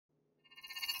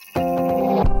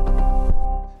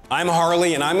I'm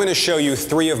Harley, and I'm going to show you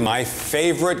 3 of my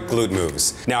favorite glute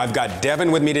moves. Now, I've got Devin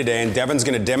with me today, and Devin's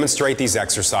going to demonstrate these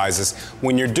exercises.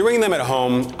 When you're doing them at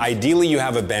home, ideally you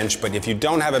have a bench, but if you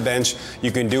don't have a bench,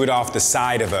 you can do it off the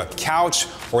side of a couch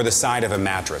or the side of a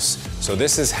mattress. So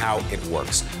this is how it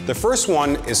works. The first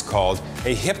one is called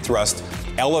a hip thrust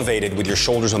elevated with your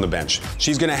shoulders on the bench.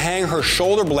 She's gonna hang her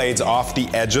shoulder blades off the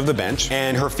edge of the bench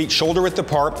and her feet shoulder width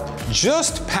apart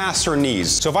just past her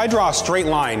knees. So if I draw a straight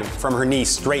line from her knee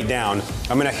straight down,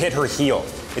 I'm gonna hit her heel.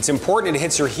 It's important it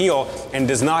hits your heel and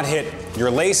does not hit your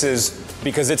laces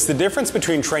because it's the difference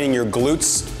between training your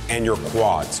glutes and your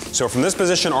quads. So from this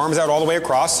position, arms out all the way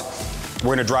across,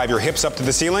 we're gonna drive your hips up to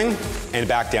the ceiling and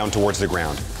back down towards the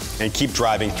ground. And keep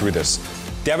driving through this.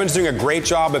 Devin's doing a great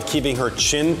job of keeping her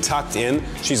chin tucked in.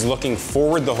 She's looking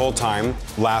forward the whole time.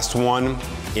 Last one,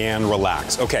 and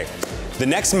relax. Okay, the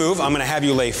next move, I'm gonna have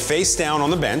you lay face down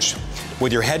on the bench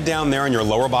with your head down there and your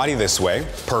lower body this way.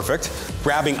 Perfect.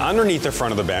 Grabbing underneath the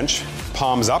front of the bench,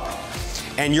 palms up,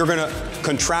 and you're gonna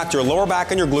contract your lower back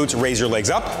and your glutes, raise your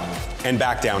legs up, and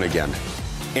back down again.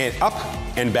 And up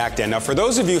and back down. Now, for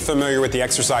those of you familiar with the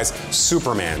exercise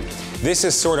Superman, this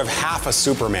is sort of half a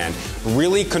Superman,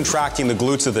 really contracting the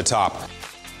glutes at the top.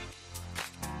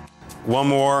 One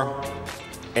more,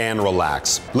 and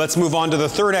relax. Let's move on to the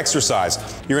third exercise.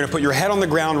 You're gonna put your head on the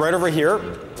ground right over here,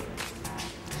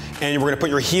 and we're gonna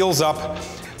put your heels up.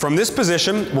 From this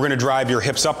position, we're gonna drive your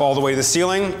hips up all the way to the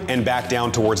ceiling and back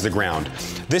down towards the ground.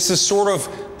 This is sort of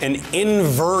an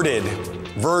inverted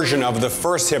version of the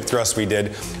first hip thrust we did.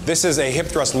 This is a hip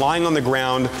thrust lying on the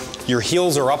ground, your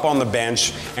heels are up on the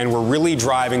bench, and we're really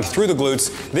driving through the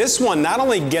glutes. This one not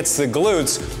only gets the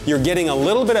glutes, you're getting a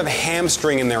little bit of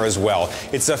hamstring in there as well.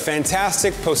 It's a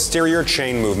fantastic posterior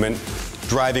chain movement,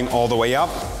 driving all the way up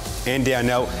and down.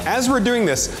 Now, as we're doing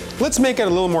this, let's make it a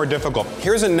little more difficult.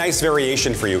 Here's a nice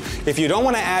variation for you. If you don't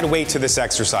want to add weight to this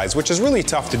exercise, which is really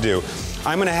tough to do,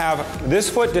 I'm gonna have this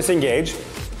foot disengage.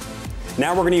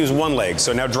 Now we're gonna use one leg.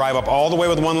 So now drive up all the way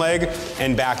with one leg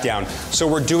and back down. So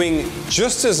we're doing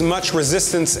just as much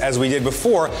resistance as we did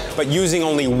before, but using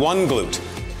only one glute.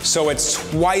 So it's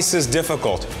twice as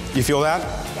difficult. You feel that?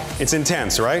 Yes. It's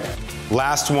intense, right?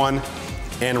 Last one,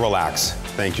 and relax.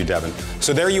 Thank you, Devin.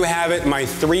 So there you have it, my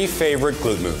 3 favorite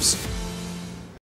glute moves.